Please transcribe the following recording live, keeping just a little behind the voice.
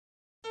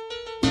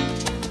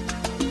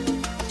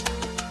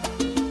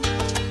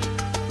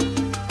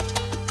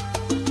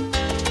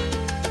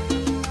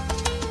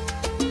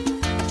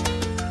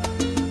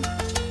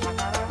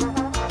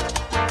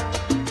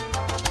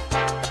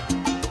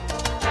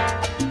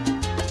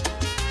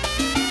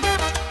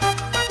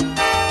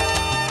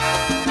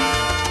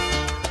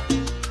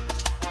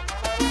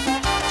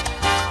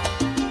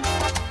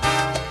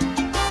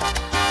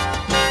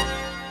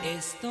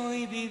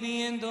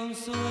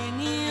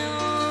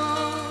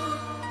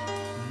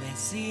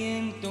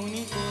siento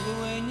único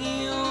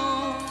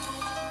dueño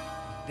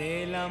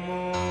del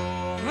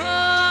amor.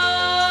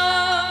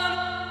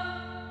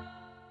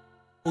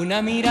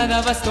 Una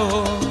mirada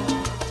bastó,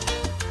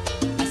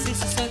 así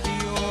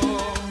sucedió.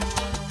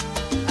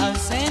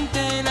 Ausente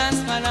en las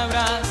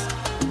palabras,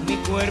 mi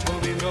cuerpo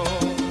vibró.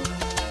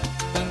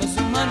 Cuando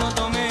su mano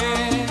tomé,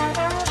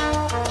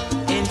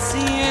 el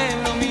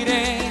cielo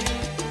miré,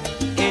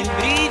 el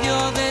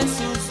brillo de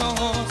sus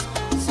ojos,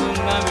 sus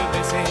labios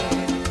besé.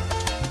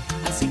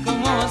 Así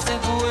como se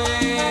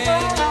fue,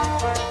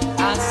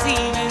 así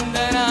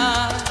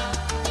vendrá,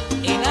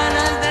 en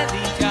alas de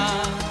dicha,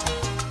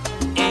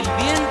 el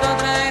viento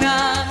traerá.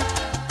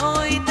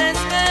 Hoy te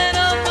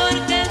espero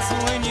porque el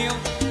sueño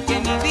que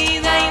mi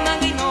vida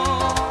imaginó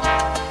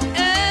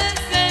es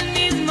el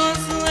mismo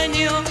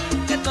sueño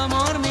que tu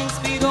amor me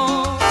inspiró,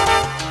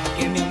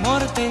 que mi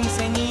amor te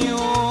enseñó.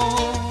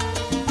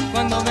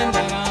 Cuando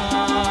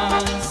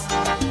vendrás,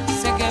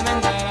 sé que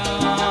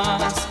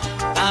vendrás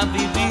a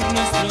vivir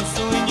nuestro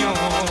sueño,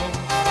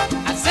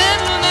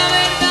 hacerlo una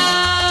verdad.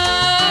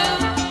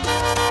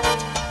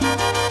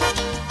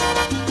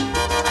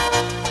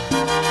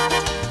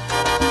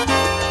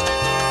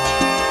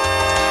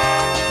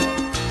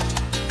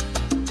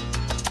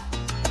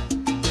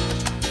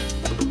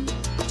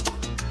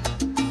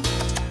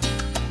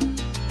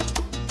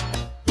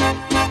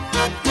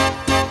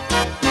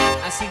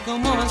 Así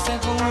como se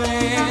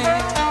fue,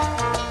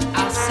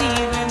 así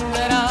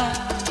vendrá,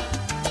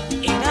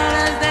 en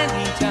alas de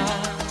dicha,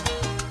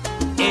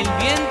 el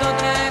viento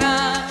traerá.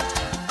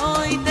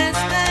 Hoy te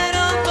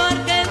espero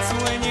porque el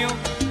sueño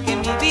que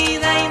mi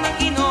vida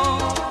imaginó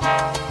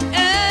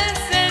es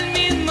el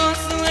mismo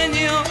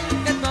sueño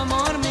que tu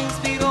amor me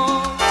inspiró,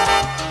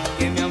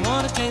 que mi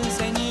amor te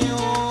enseñó.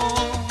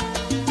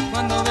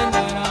 Cuando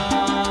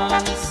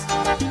vendrás,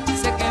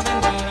 sé que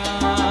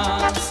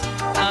vendrás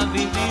a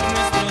vivir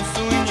nuestro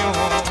sueño,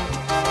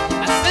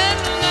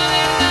 hacerlo una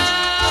verdad.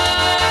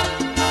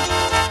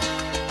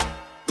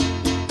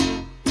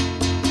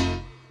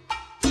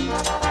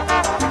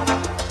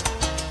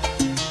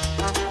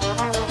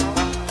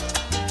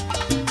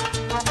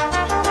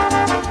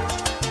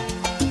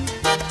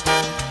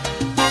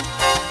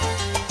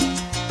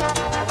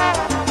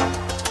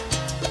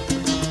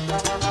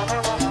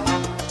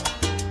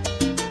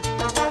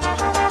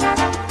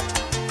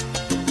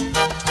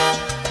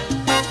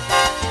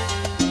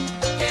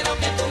 Quiero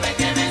que tú me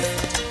quemes,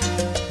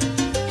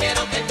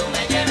 quiero que tú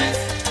me lleves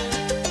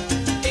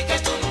y que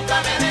tú nunca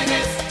me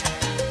dejes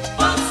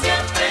por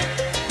siempre,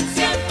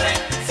 siempre,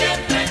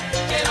 siempre.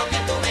 Quiero que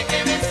tú me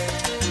quemes,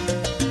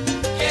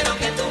 quiero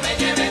que tú me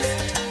lleves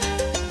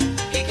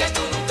y que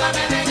tú nunca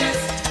me dejes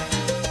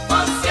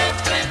por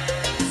siempre,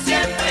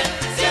 siempre,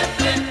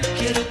 siempre.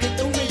 Quiero que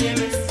tú me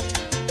lleves,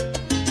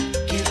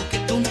 quiero que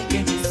tú me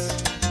quemes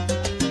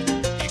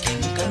y que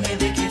nunca me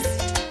dejes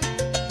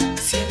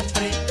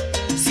siempre,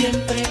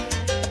 siempre.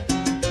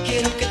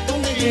 Quiero que tú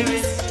me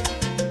lleves,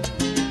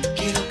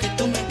 quiero que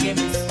tú me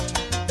quemes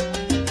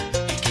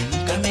y que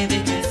nunca me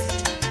dejes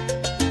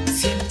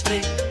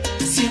siempre,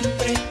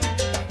 siempre.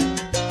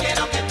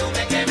 Quiero que tú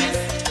me quemes,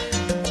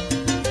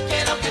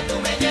 quiero que tú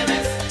me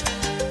lleves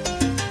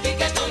y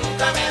que tú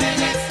nunca me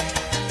dejes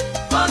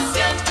por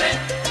siempre,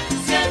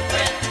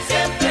 siempre,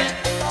 siempre.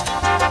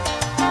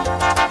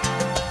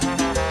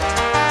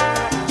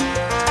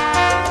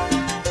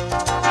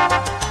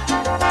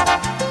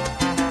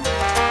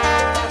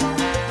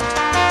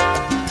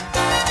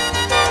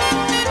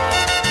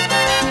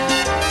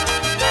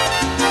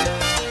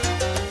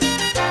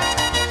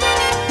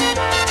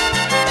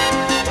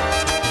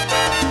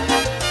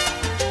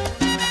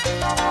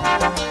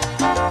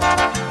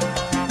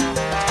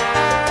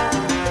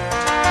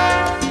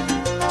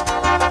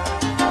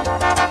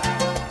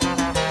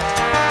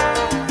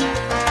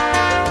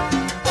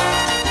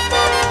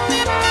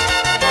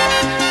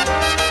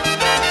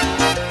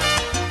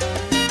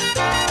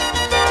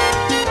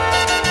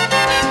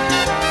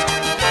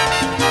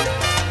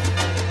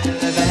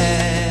 Se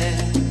ve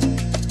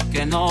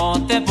que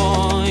no te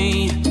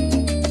voy,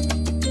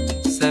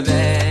 se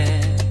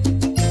ve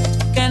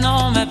que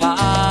no me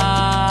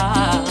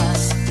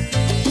vas,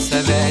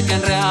 se ve que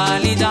en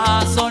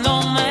realidad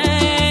solo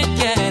me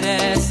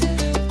quieres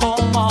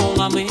como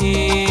un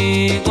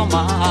amigo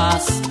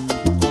más,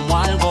 como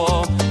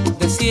algo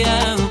de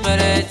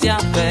siempre. Ya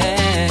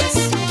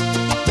ves,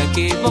 me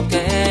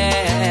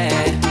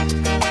equivoqué,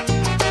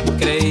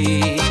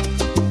 creí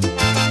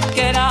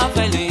que era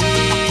feliz.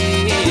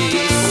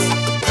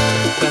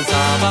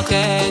 Pensaba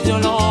que yo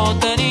lo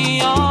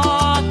tenía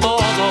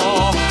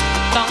todo,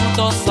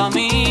 tantos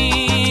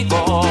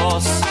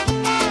amigos,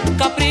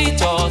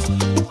 caprichos,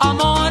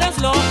 amores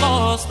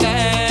locos.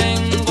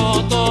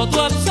 Tengo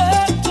todo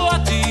excepto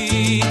a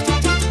ti,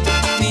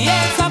 ni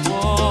el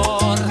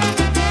sabor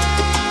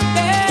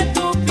de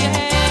tu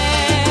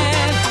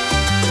piel.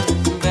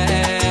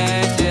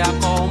 Vete a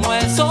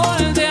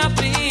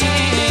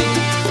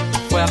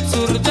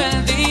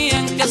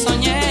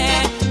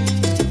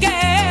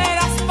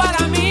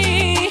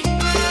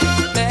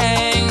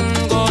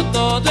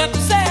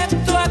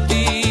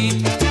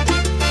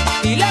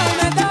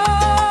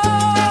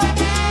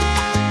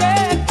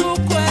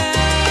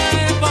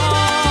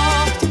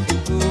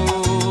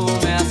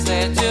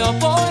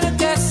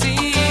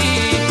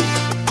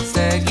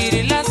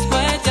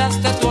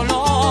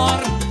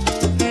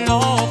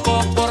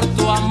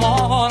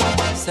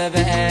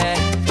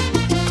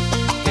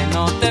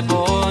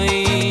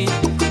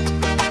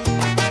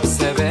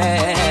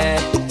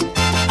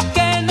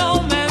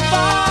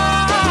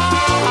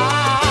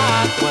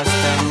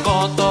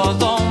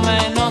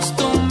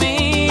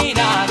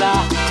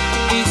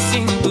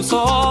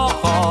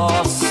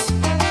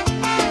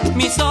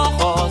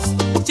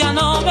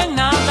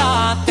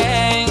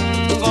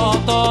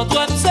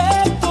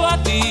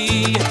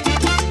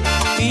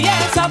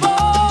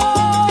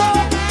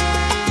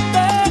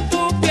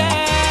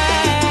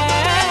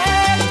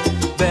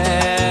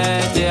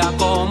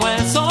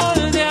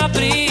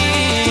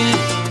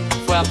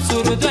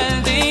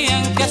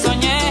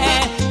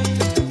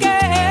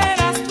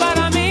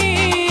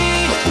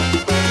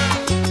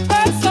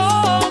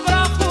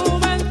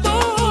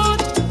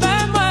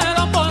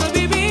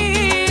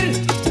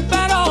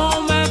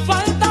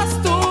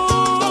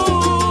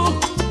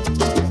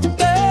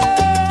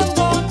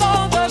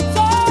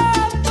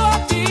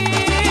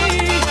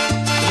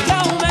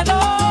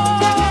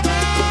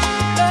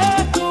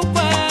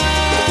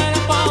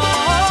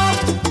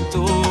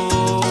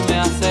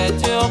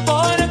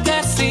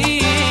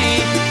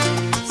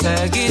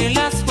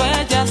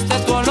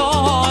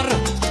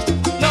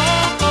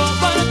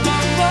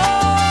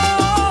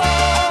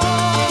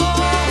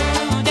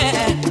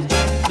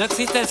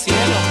existe el cielo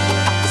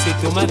si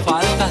tú me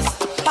faltas.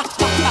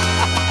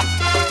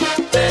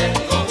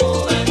 Tengo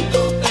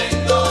juventud,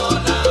 tengo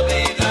la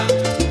vida.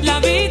 La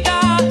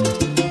vida.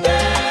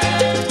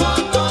 Tengo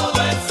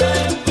todo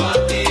excepto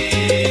a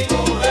ti,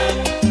 mujer.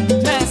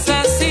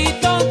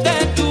 Necesito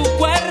de tu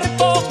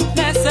cuerpo,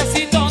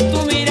 necesito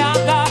tu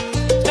mirada,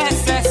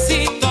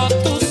 necesito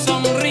tu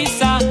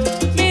sonrisa.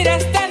 Mira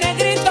este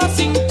negrito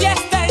sin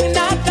fiesta en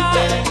nada.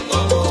 Tengo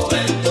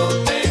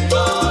juventud,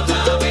 tengo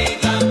la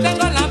vida.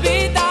 Tengo la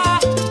vida.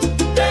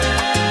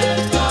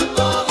 Tengo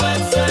todo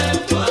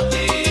excepto a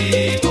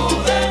ti,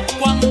 mujer.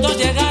 Cuando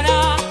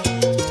llegará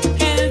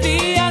el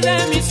día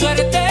de mi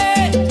suerte,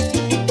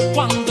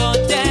 cuando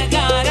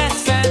llegará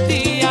ese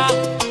día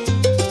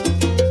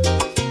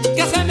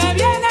que se me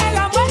viene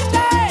la muerte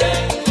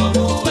Tengo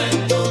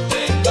juventud,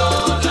 tengo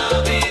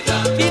la vida.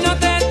 y no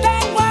te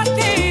tengo a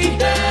ti.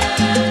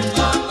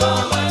 Tengo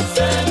todo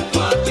excepto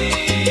a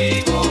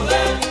ti,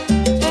 mujer.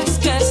 Es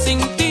que sin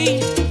ti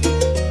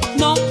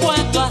no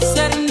puedo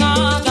hacer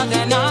nada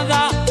de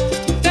nada.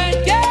 Te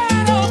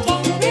quiero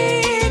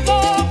conmigo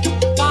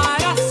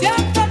para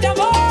siempre, mi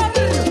amor.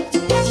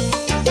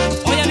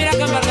 Oye, mira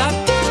que en verdad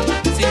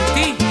sin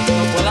ti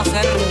no puedo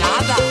hacer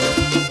nada.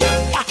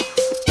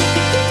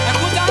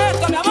 Escucha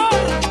esto, mi amor.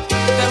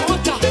 ¿Te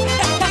gusta?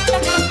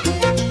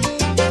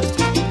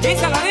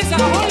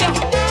 Díselo, Julia.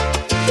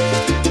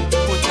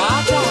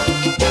 Muchacha.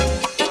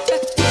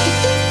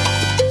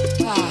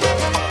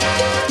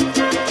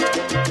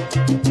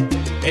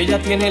 Ella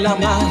tiene la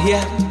magia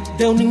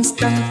de un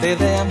instante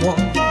de amor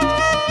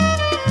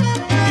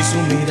y su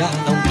mirada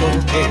un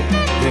toque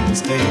de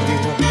misterio.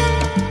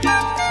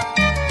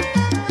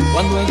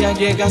 Cuando ella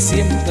llega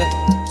siempre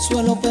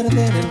suelo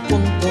perder el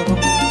control.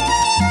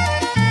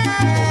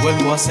 No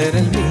vuelvo a ser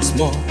el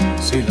mismo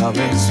si la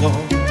beso.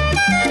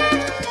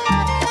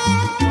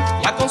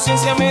 La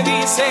conciencia me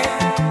dice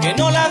que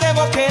no la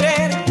debo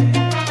querer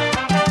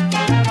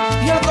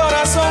y el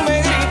corazón me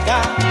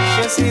grita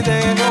que sí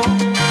debo.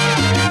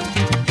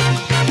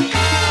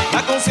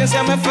 La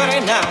conciencia me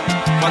frena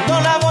cuando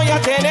la voy a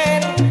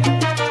tener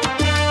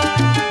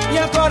y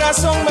el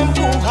corazón me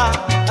empuja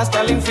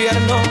hasta el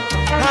infierno,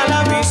 al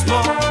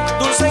abismo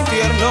dulce y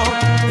tierno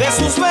de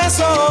sus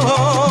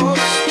besos.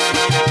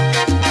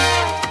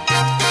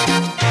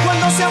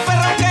 Cuando se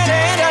aferra a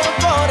querer al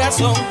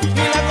corazón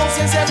y la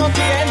conciencia no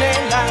tiene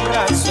la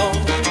razón,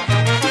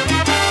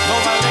 no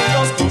valen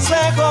los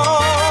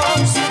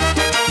consejos.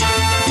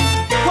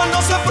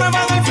 Cuando se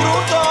prueba el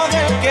fruto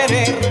del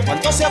querer,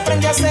 cuando se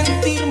aprende a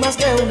sentir más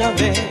de una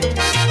vez,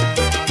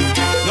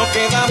 no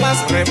queda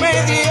más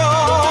remedio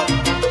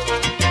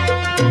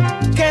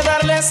que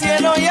darle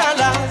cielo y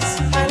alas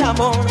al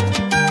amor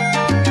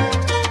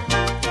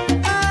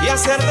y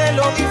hacer de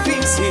lo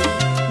difícil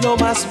lo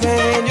más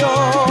bello.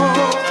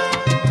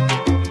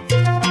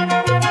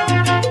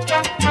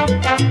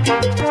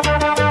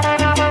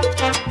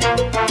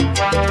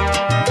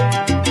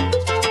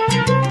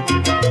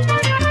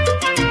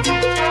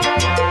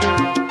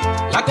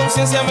 La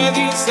conciencia me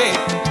dice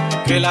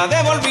que la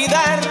debo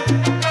olvidar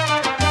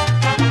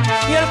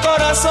y el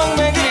corazón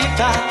me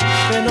grita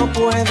que no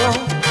puedo.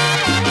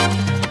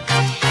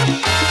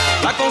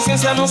 La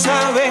conciencia no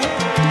sabe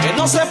que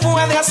no se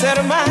puede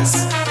hacer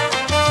más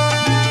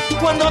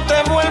cuando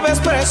te vuelves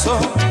preso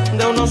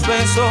de unos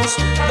besos,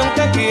 de un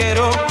te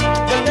quiero,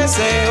 del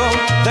deseo,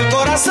 del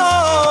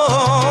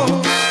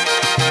corazón.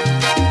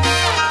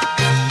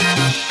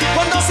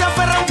 Cuando se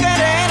aferra a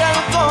querer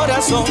al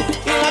corazón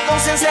y la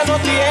conciencia no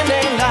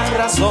tiene la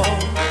razón,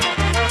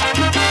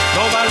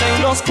 no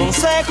valen los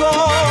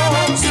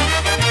consejos.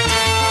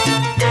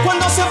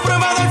 Cuando se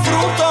prueba del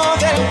fruto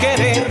del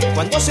querer,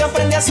 cuando se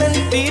aprende a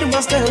sentir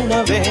más de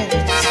una vez,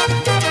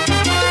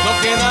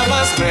 no queda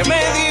más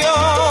remedio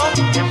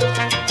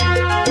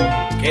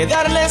que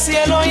darle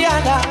cielo y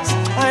alas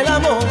al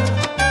amor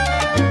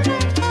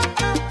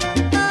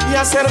y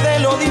hacer de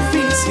lo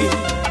difícil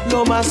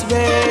lo más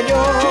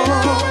bello.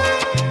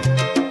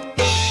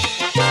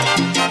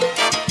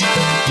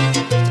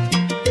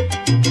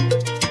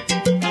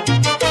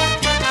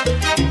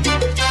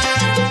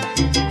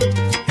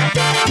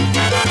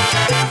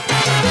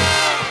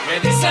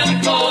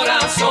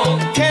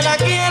 Que la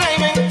quiera y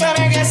me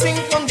entregue sin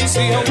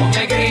condición, Pero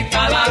me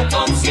grita la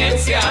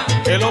conciencia,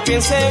 que lo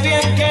piense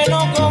bien, que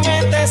no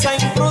cometa esa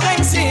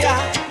imprudencia.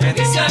 me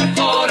dice el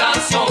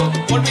corazón,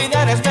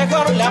 Olvidar es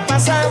mejor la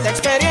pasada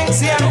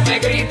experiencia. pero me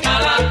grita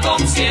la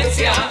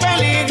conciencia,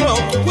 Peligro,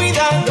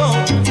 cuidado,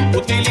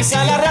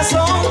 utiliza la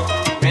razón.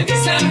 me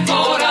dice el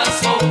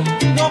corazón,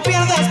 No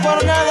pierdas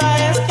por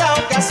nada esta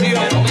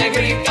ocasión. pero me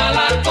grita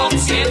la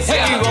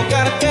conciencia.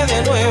 Equivocarte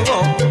de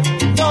nuevo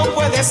no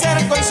puede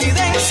ser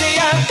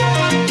coincidencia.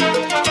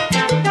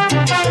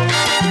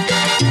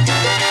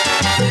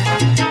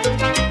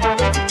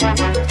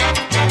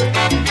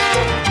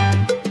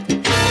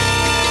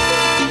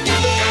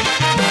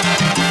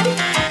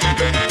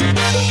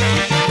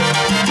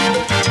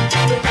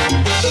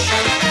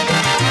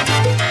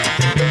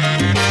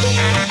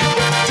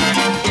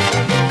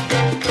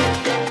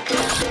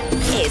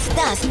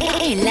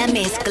 En la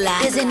mezcla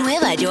desde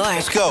Nueva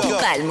York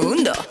al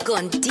mundo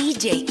con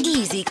DJ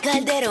EASY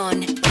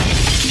CALDERON.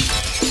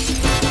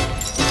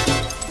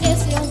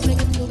 Ese hombre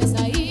que tú ves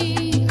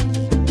ahí,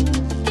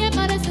 que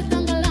parece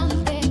tan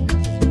galante,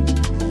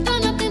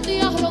 tan atento y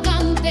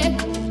arrogante,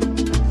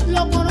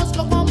 lo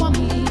conozco como a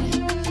mí.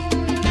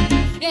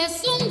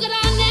 Es un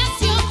gran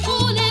necio,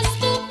 un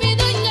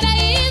estúpido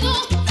ingreído,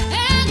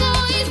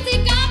 egoísta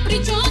y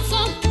caprichoso,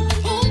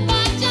 un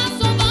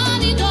payaso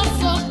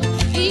vanidoso,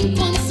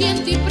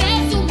 inconsciente y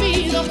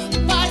presumido,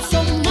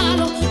 falso,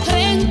 malo,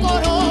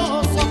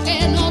 rencoroso,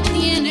 que no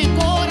tiene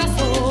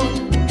corazón,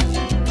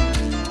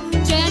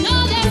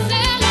 lleno de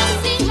celos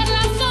sin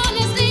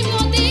razones ni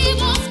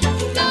motivos,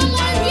 como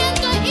el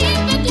viento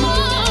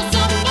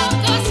impetuoso,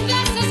 pocas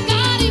veces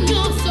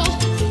cariñoso,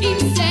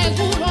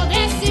 inseguro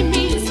de sí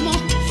mismo,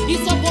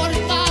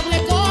 insoportable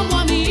como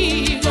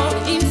amigo,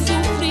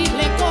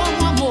 insufrible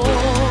como amor.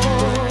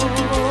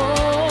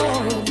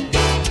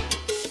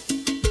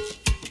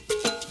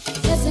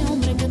 Ese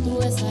hombre que tú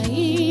ves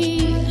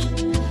ahí,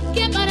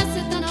 que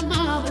parece tan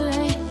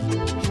amable,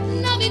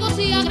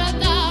 navigoso y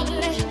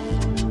agradable,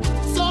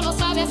 solo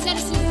sabe hacer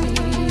sufrir.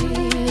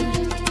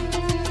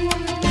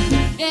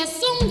 Es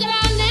un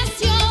gran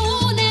necio,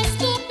 un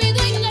estúpido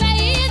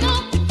ingreído,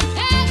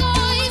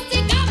 egoísta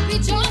y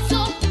caprichoso,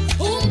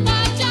 un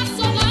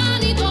payaso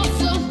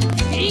vanidoso,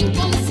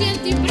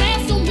 inconsciente y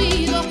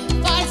presumido,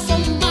 falso,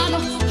 malo,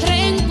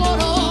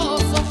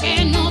 rencoroso,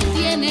 que no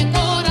tiene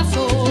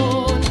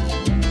corazón,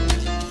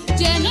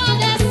 lleno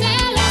de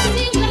celos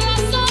sin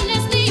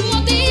razones ni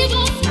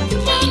motivos,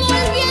 como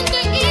el viento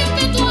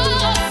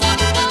impetuoso,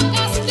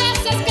 pocas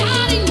veces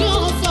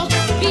cariñoso,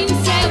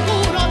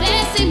 inseguro de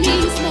sí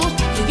mismo,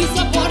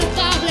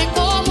 insoportable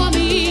como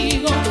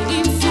amigo,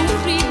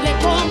 insufrible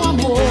como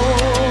amor.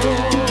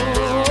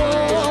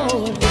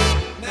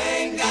 Me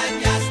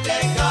engañaste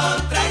con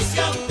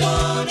traición, tú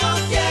no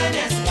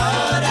tienes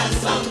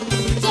corazón.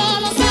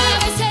 Solo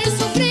sabes el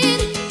sufrir,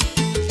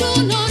 tú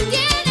no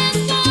tienes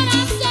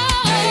corazón.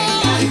 Me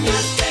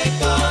engañaste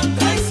con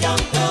traición,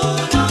 tú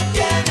no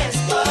tienes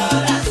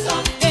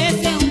corazón.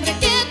 Ese hombre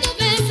que tú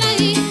ves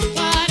ahí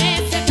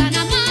parece tan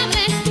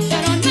amable,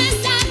 pero no es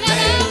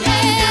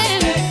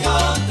agradable.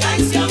 Con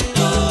traición,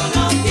 tú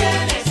no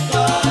tienes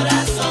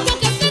corazón. Lo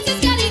que haces es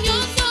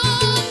cariñoso,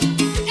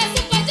 es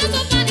un payaso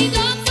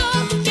vanidoso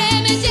que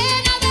me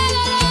llena de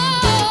dolor.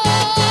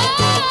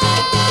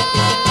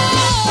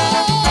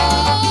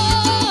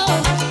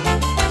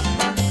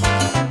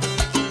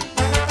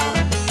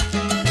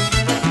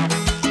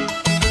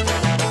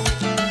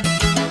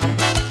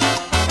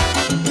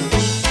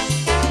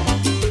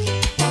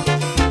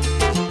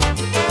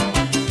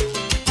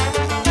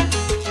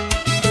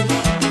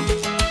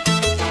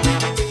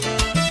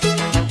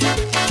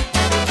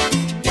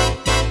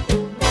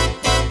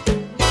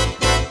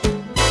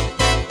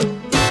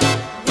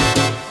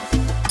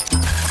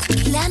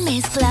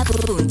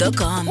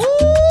 LaMezcla.com.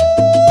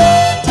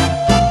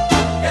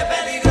 Qué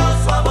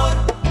peligroso amor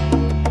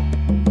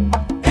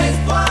es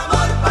tu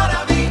amor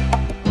para mí.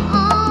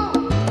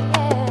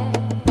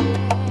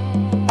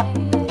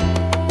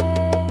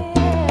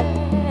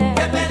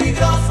 Qué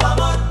peligroso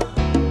amor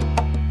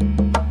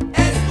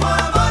es tu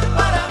amor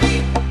para mí.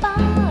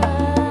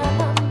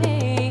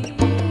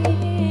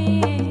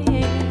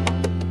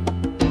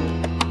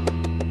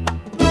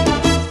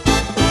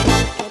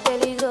 Qué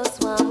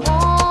peligroso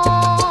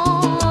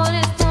amor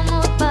es tu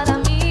amor para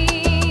mí.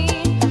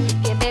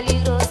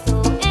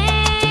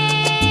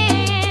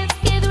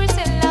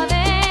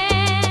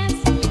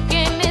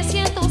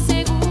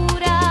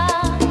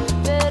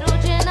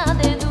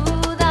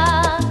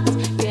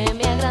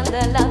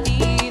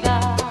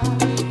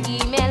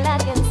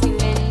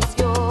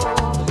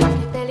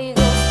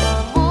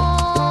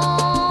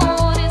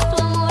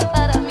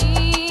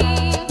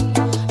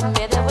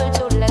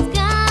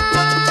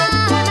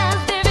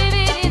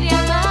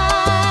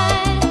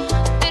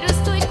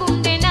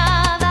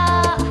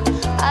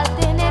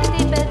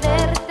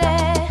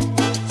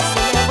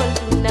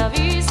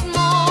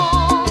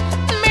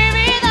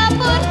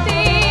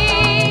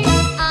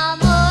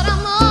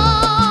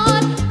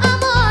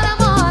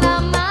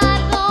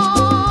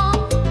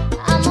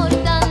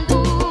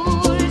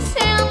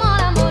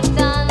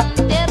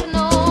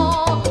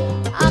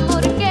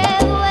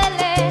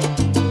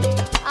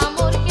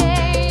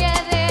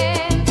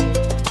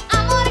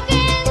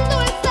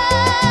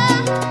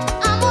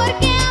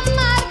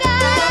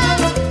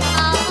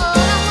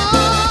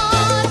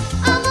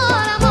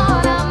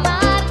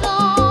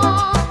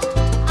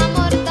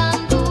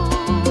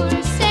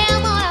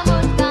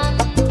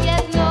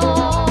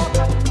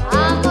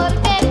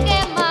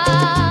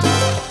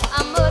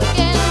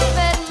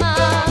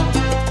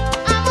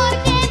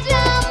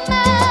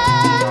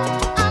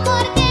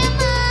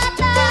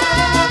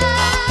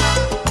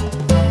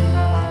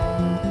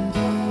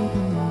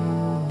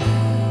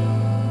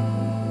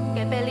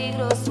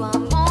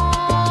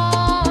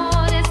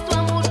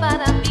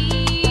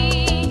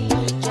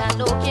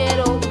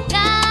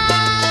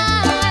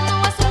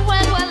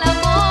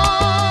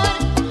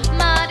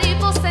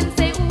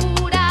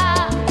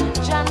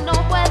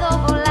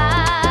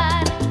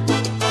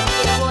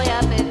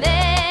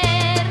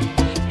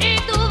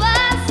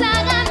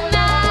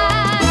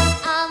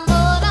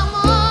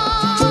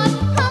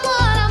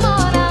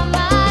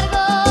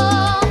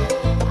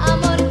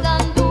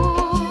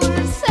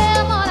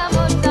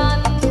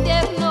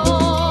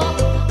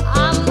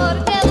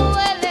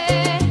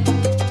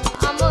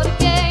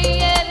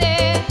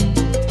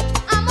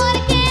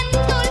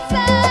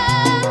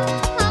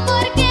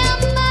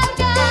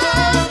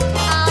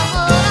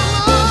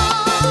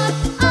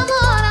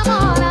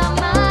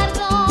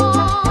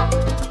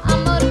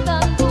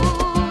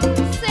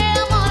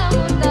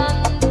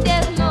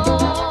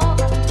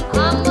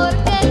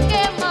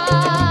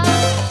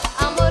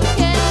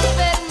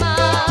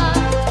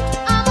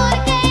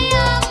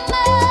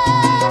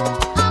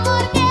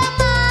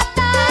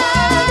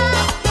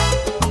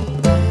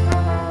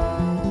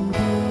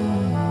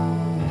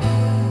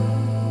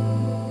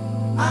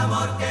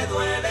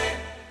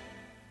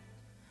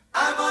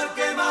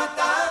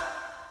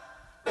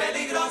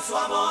 peligroso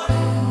amor.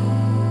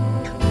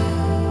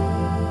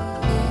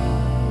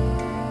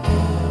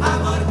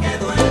 Amor que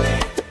duele,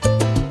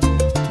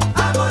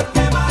 amor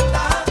que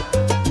mata,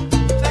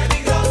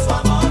 peligroso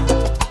amor.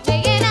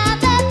 Llegué a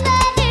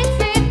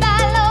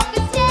felicidad lo que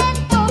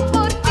siento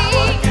por ti.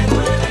 Amor que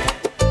duele,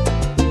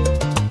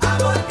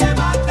 amor que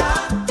mata,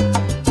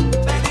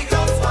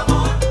 peligroso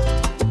amor.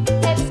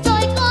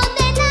 Estoy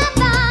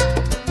condenada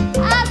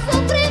a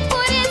sufrir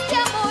por este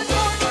amor.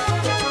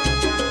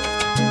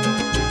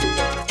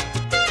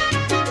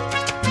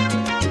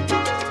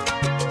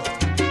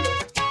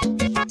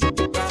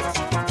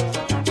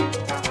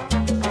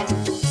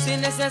 Si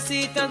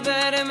necesitas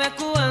verme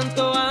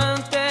cuanto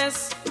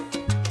antes,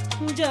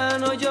 ya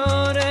no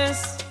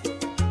llores,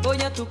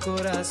 voy a tu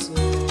corazón.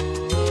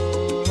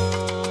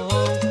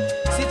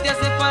 Si te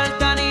hace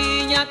falta,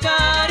 niña,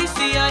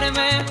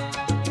 acariciarme,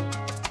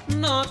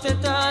 no te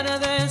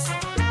tardes,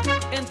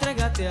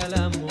 entrégate al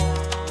amor.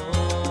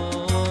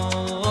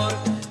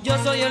 Yo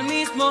soy el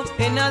mismo,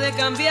 en nada he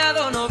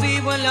cambiado, no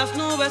vivo en las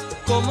nubes,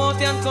 como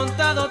te han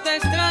contado, te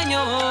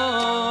extraño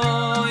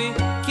hoy.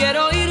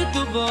 Quiero oír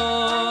tu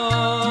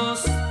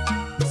voz,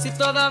 si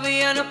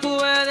todavía no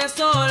puedes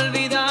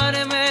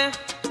olvidarme,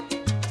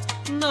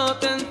 no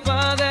te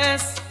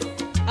enfades,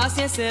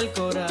 así es el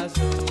corazón.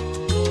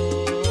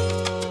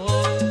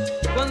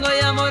 Cuando hay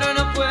amor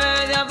no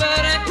puede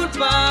haber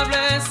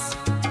culpables,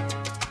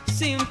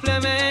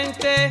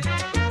 simplemente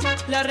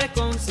la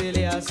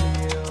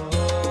reconciliación.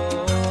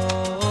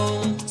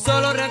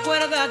 Solo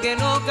recuerda que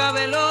no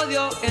cabe el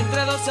odio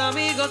entre dos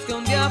amigos que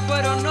un día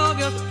fueron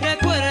novios,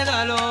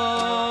 recuérdalo,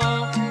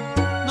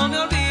 no me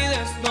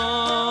olvides,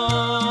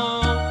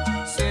 no.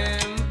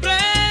 Siempre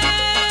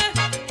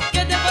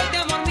que te falte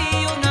amor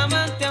mío, un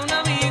amante, un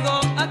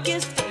amigo, aquí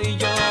estoy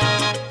yo.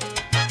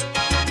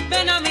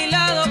 Ven a mi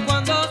lado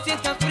cuando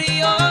sientas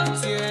frío,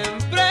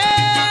 siempre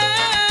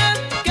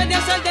que te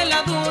asalte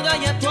la duda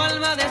y a tu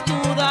alma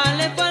desnuda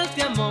le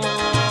falte amor.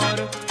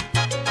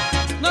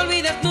 No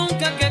olvides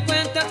nunca que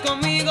cuentas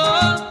conmigo,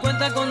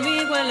 cuenta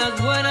conmigo en las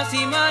buenas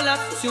y malas.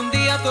 Si un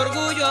día tu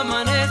orgullo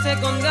amanece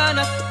con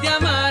ganas de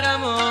amar,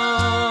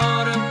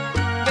 amor,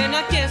 ven,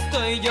 aquí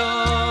estoy yo.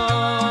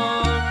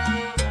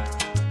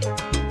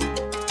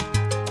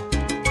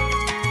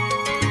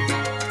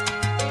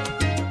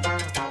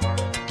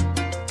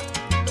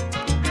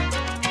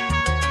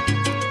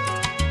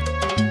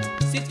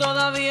 Si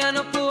todavía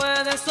no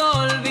puedes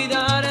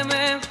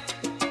olvidarme,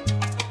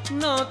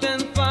 no te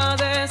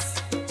enfades,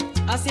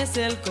 así es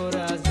el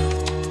corazón.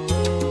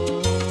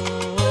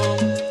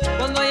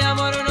 Cuando hay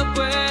amor no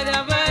puede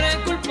haber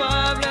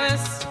culpables,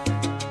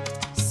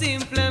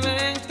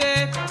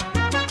 simplemente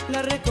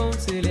la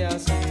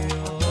reconciliación.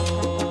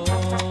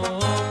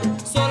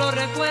 Solo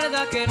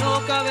recuerda que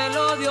no cabe el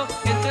odio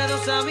entre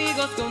dos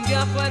amigos que un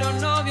día fueron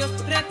novios,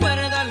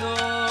 recuérdalo,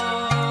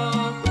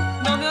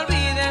 no me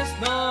olvides,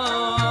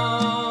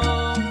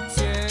 no.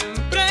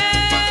 Siempre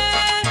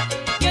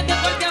que te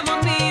falte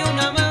amor mío, un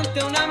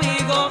amante, un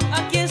amigo,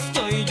 aquí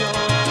estoy yo.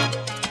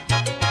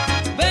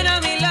 Ven a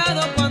mi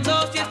lado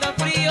cuando sientas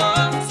frío,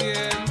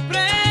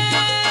 siempre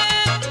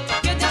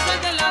que te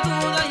asalte la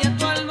duda y a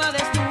tu alma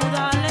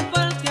desnuda le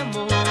falte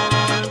amor.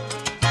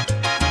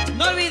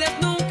 No olvides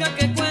nunca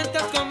que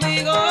cuentas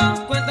conmigo,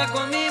 cuenta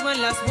conmigo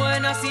en las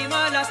buenas y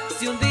malas.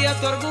 Si un día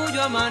tu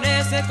orgullo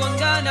amanece con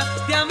ganas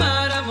de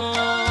amar,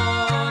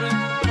 amor,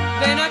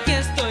 ven, aquí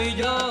estoy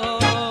yo.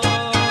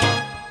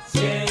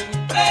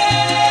 Siempre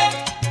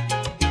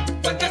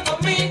cuenta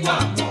conmigo,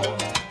 amor.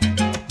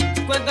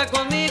 Cuenta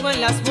conmigo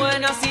en las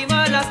buenas y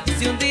malas.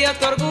 Si un día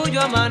tu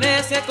orgullo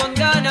amanece con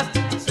ganas,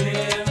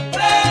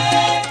 Siempre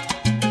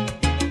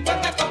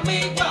cuenta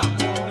conmigo,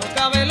 amor. no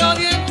cabe el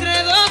odio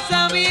entre dos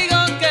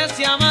amigos que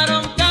se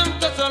amaron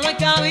tanto, solo hay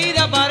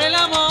cabida para el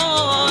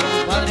amor.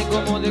 Padre,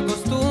 como de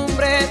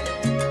costumbre,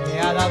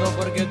 me ha dado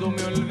porque tú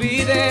me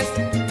olvides.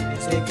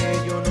 Sé que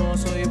yo no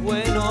soy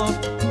bueno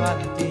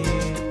para ti.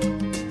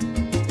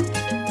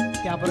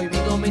 Te ha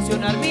prohibido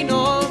mencionar mi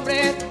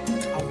nombre,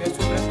 aunque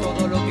sufres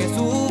todo lo que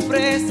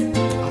sufres.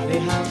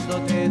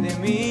 Alejándote de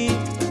mí,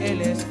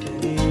 él es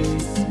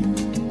feliz.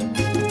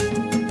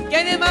 ¿Qué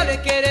hay de malo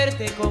en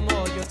quererte como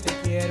yo te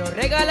quiero?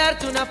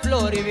 Regalarte una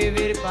flor y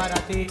vivir para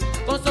ti.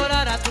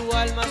 Consolar a tu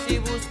alma si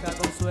busca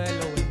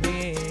consuelo en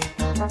mí.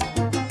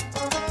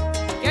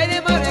 ¿Qué hay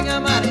de malo en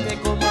amarte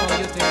como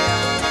yo te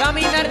amo?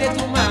 Caminar de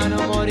tu mano,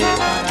 morir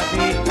para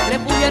ti.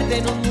 Refugiarte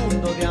en un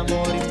mundo de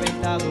amor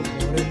inventado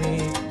por mí.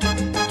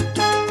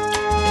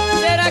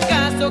 ¿Será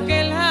acaso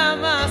que él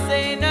jamás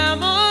se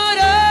enamoró?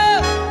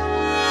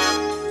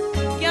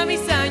 Que a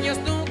mis años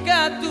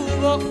nunca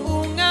tuvo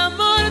un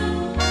amor.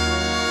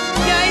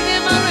 ¿Qué hay de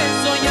malo en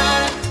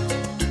soñar?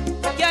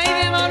 ¿Qué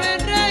hay de malo en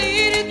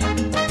reír?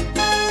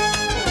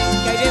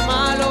 ¿Qué hay de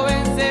malo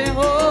en ser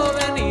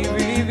joven y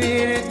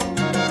vivir?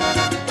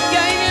 ¿Qué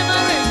hay de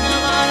malo en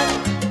amar?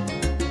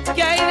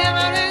 ¿Qué hay de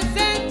malo en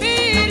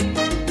sentir?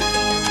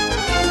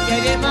 ¿Qué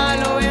hay de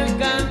malo en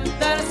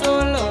cantar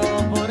solo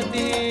por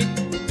ti?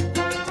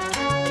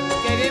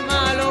 ¿Qué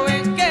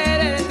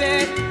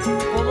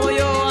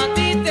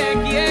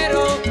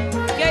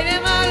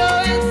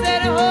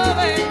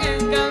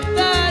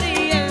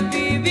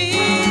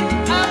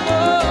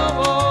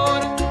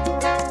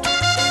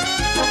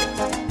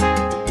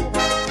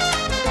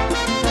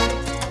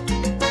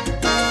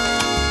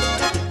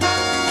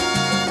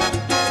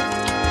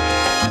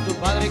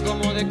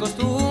de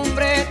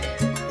costumbre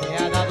te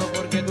ha dado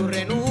porque tú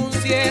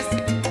renuncies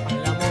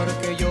al amor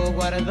que yo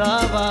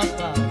guardaba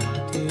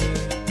para ti.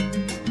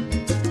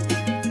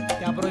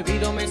 Te ha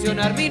prohibido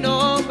mencionar mi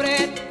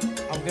nombre,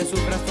 aunque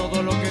sufras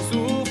todo lo que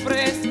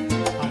sufres,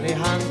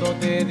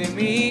 alejándote de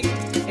mí,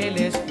 él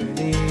es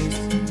feliz.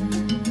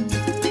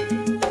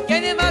 ¿Qué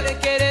hay de malo en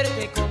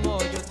quererte como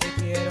yo te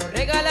quiero?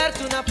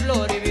 Regalarte una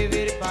flor y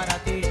vivir para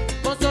ti,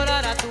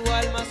 consolar a tu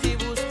alma si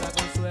busca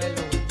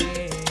consuelo en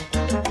mí.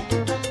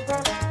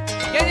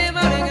 ¿Qué hay de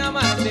malo en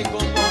amarte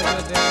como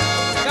yo te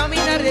amo?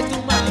 Caminar de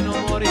tu mano,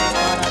 morir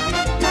para ti,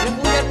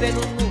 refugiarte en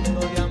un mundo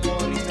de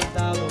amor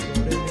inventado por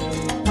mí.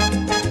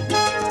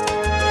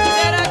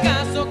 ¿Será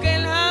acaso que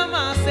él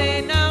jamás se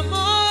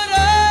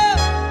enamoró?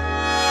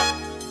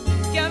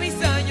 Que a mis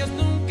años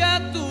nunca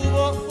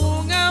tuvo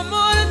un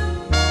amor.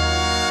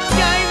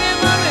 ¿Qué hay de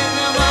malo en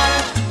amar?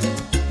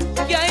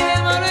 ¿Qué hay de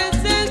malo en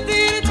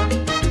sentir?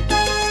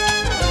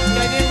 ¿Qué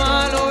hay de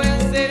malo en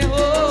ser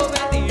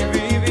joven y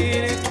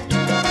vivir?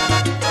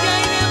 ¿Qué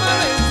hay de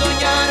malo en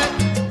soñar?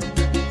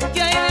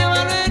 ¿Qué hay de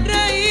malo en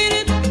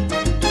reír?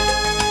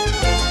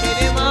 ¿Qué hay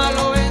de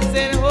malo en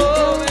ser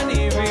joven y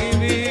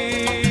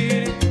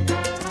vivir?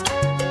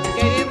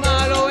 ¿Qué hay de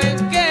malo en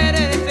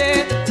quererte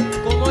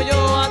como yo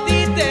a ti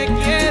te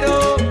quiero?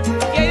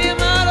 ¿Qué hay de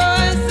malo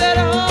en ser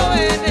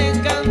joven, en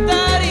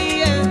cantar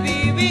y en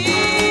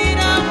vivir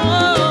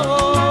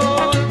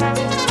amor?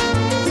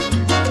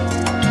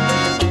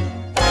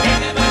 ¿Qué hay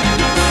de malo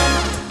en amar?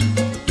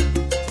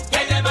 ¿Qué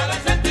hay de malo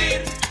en sentir?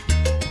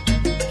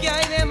 ¿Qué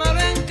hay de malo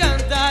en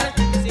cantar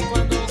si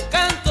cuando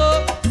canto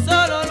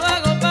solo lo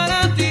hago para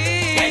ti?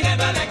 ¿Qué hay de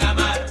malo en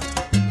amar?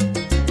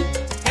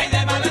 ¿Qué hay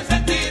de malo en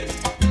sentir?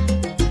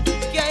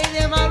 ¿Qué hay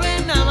de malo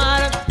en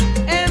amar,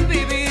 en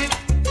vivir,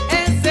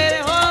 en ser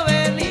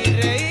joven y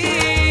reír?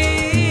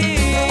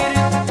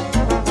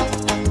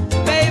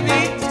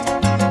 Baby,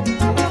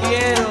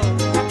 quiero.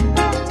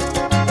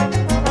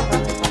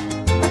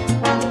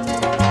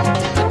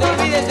 No te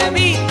olvides de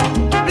mí,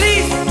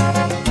 please.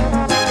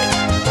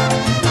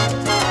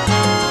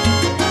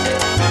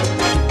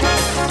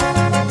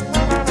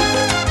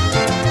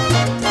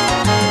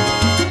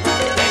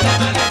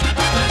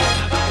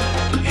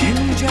 En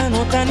un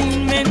llano tan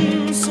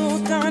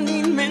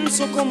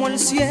inmenso como el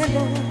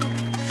cielo,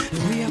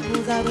 voy a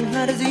podar un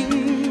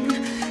jardín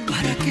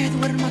para que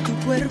duerma tu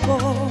cuerpo.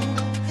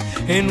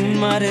 En un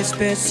mar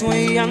espeso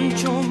y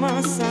ancho,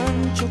 más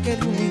ancho que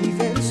el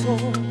universo,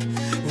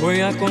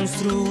 voy a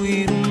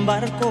construir un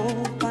barco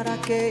para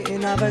que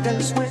navegue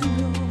el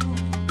sueño.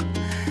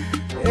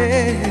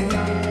 En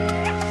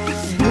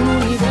un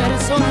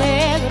universo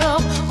negro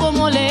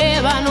como el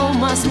ébano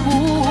más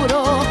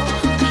puro,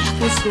 voy a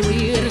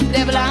construir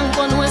de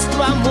blanco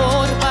nuestro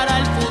amor para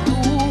el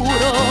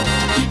futuro.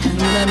 En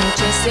una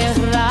noche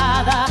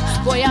cerrada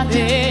voy a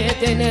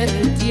detener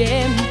el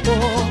tiempo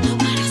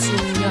para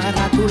soñar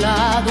a tu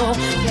lado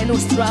que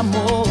nuestro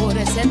amor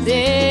es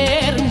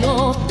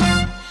eterno.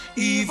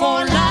 Y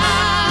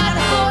volar,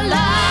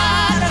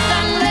 volar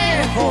tan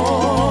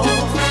lejos,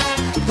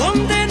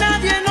 donde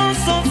nadie nos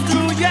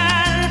obstruya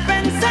el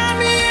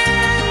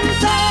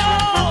pensamiento.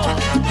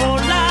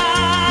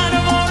 Volar,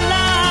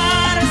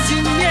 volar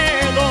sin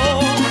miedo,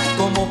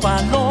 como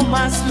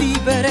palomas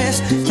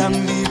libres, tan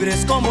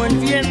libres como el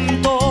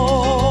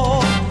viento.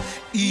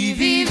 Y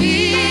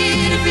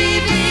vivir,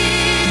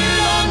 vivir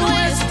lo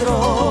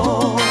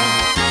nuestro.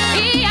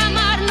 Y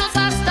amarnos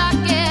hasta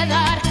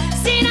quedar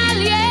sin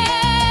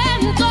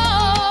aliento.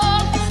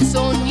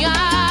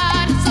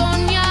 Soñar,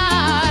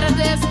 soñar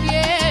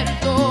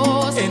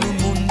despiertos. En un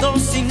mundo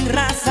sin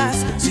razas,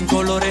 sin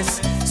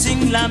colores,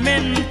 sin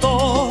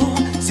lamento,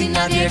 sin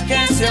nadie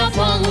que se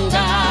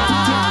oponga,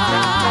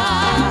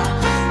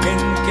 en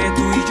que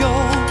tú y yo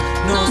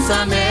nos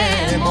amemos.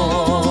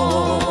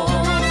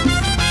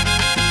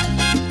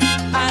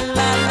 A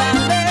la la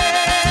le,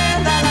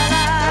 la la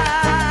la.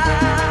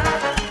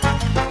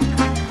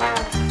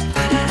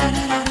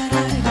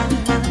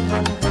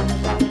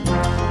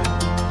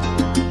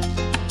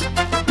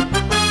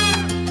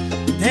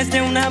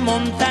 Desde una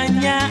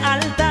montaña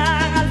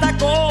alta, alta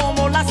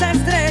como las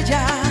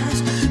estrellas,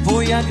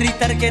 voy a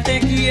gritar que te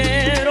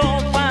quiero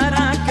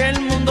para que el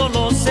mundo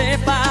lo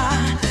sepa,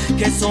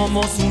 que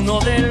somos uno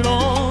del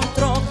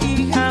otro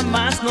y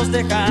jamás nos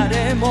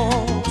dejaremos.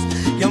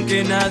 Y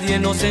aunque nadie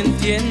nos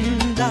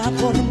entienda,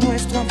 por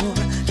nuestro amor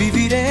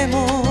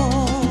viviremos.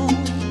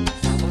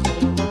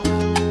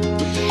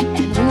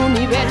 En un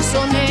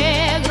universo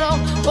negro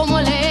como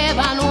el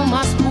ébano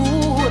más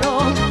puro,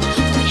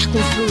 voy a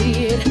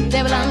construir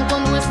de blanco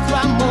nuestro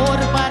amor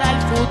para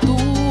el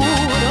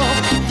futuro.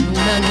 En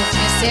una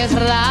noche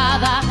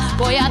cerrada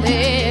voy a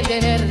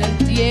detener el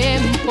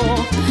tiempo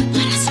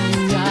para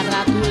soñar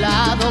a tu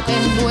lado que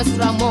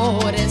nuestro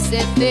amor es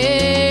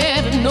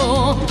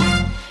eterno.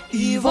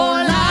 Y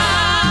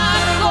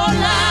volar,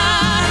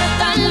 volar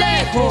tan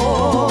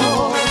lejos,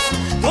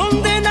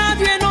 donde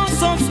nadie nos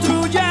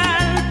obstruya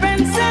el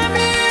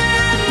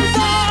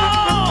pensamiento.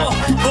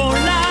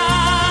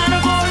 Volar,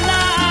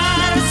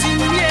 volar sin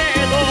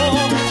miedo,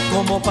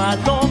 como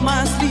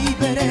palomas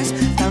libres,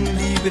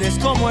 libres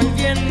como el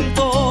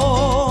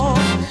viento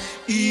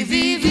y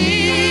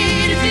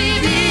vivir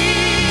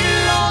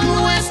lo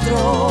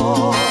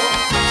nuestro.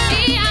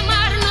 Y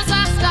amarnos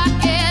hasta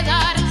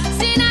quedar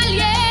sin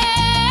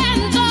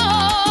aliento.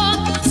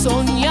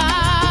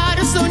 Soñar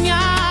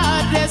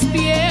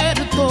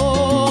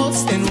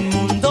despiertos en un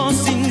mundo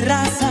sin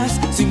razas,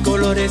 sin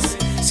colores,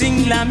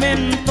 sin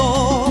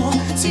lamento,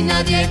 sin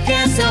nadie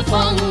que se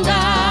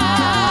oponga.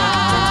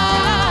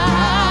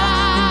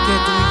 En que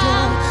tú y yo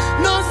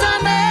nos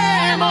amemos.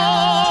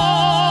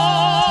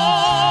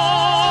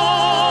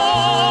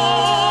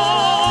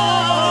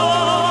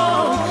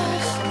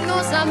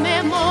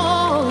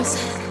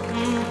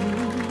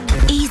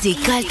 Easy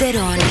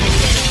Calderón.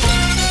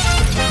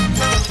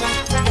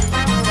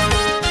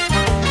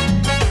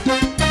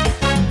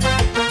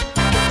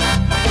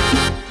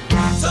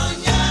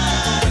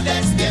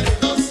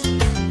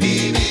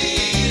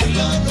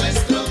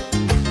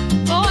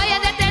 Voy a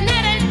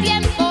detener el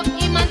tiempo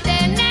y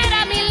mantener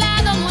a mi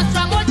lado nuestro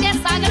amor que es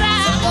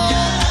sagrado.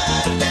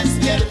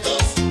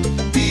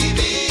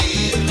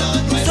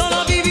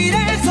 Solo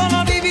viviré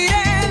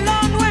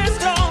lo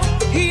nuestro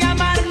y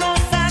amarnos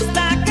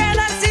hasta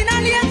quedar sin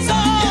aliento.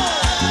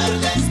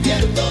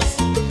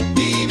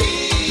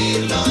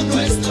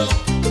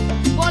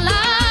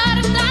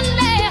 Volar tan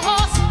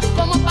lejos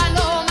como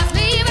palomas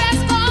libres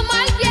como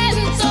el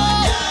viento.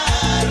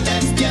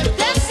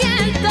 Te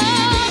siento.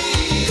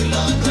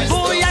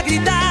 Voy a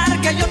gritar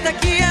que yo te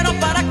quiero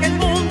para que el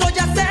mundo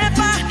ya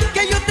sepa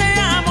que yo te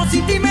amo,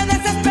 sin ti me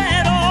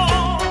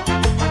desespero.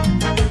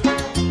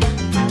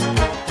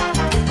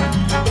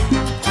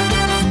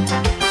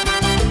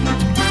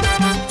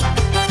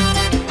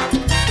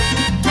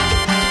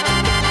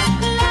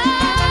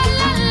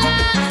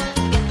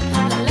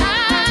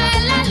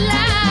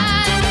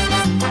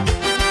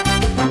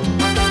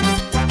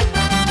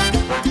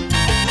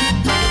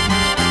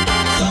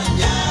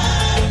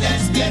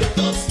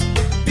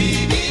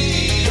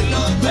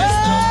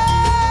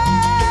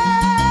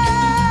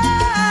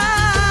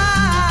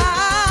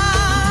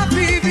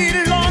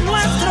 Vivir lo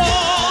nuestro.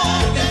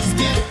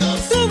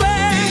 Tú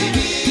ves.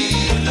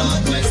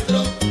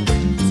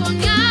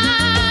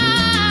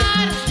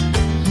 Soñar,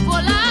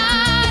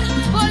 volar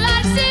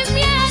sin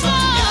miedo.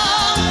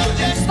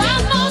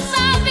 Vamos a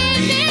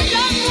vivir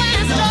lo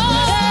nuestro.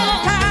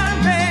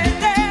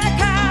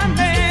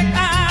 Déjame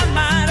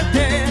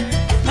amarte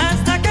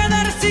hasta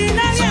quedar sin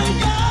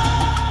aliento.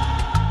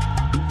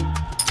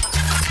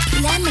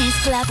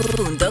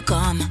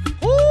 LaMezcla.com.